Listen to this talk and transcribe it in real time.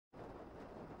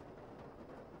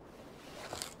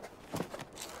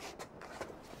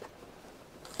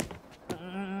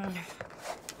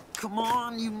Come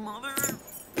on, you mother.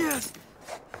 Yes.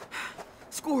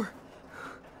 Score.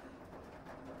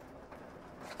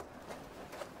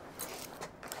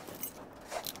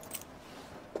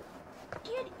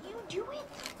 Did you do it?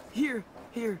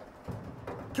 Here.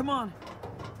 Come on.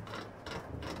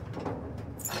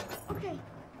 Okay,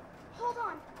 hold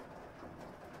on.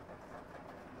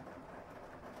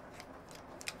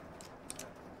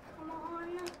 Come on.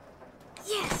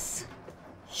 Yes!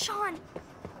 Sean!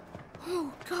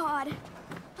 Oh, God.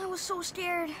 I was so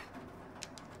scared.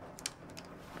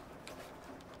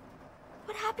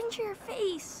 What happened to your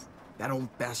face? That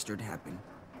old bastard happened.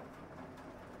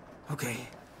 Okay.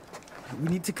 We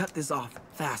need to cut this off,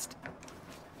 fast.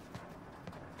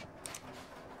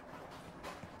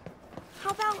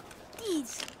 How about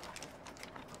these?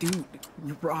 Dude,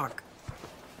 you rock.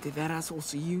 Did that asshole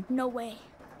see you? No way.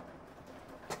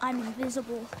 I'm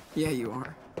invisible. Yeah, you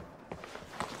are.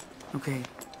 Okay.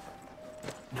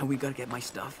 Now we gotta get my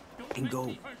stuff and go.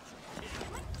 Let's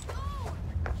go!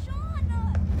 Sean!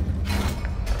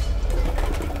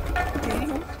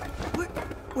 Daniel?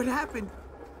 What happened?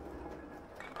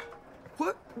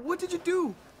 What did you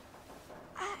do?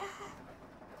 I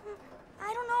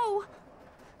don't know.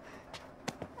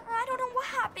 I don't know what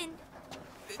happened.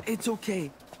 It's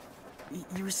okay.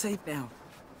 You're safe now.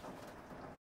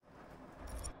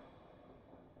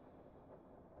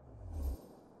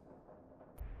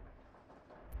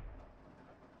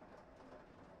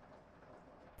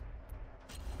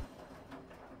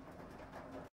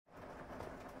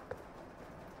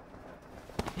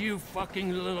 You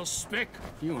fucking little spick!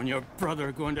 You and your brother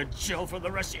are going to jail for the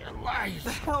rest of your lives!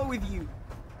 The hell with you!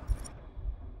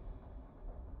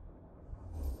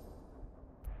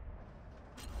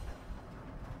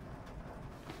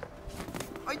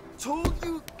 I told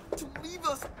you to leave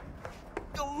us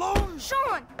alone!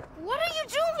 Sean, what are you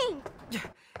doing?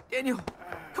 Daniel,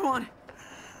 come on.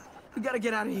 We gotta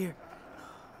get out of here.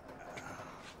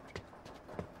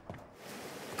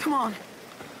 Come on.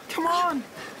 Come on!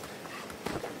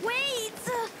 Wait!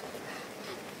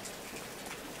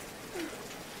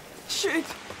 Shit!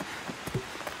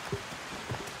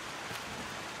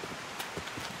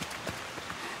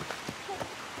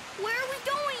 Where are we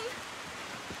going?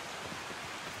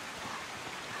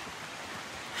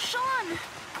 Sean!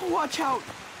 Watch out!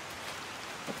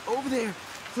 Over there.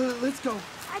 Let's go.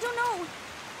 I don't know.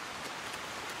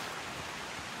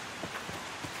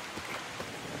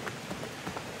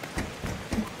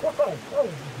 Whoa,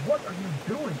 what are you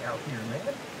doing out here, man?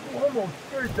 You almost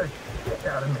scared the shit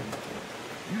out of me.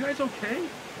 You guys okay? You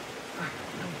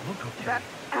don't look okay. That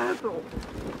asshole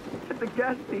at the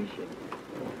gas station.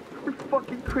 You're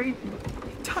fucking crazy.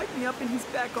 He tied me up in his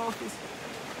back office.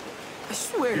 I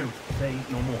swear. Dude, say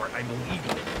no more. I believe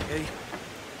you, okay?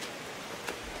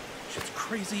 Shit's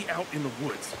crazy out in the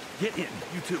woods. Get in,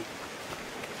 you two.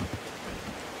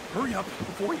 Hurry up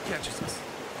before he catches us.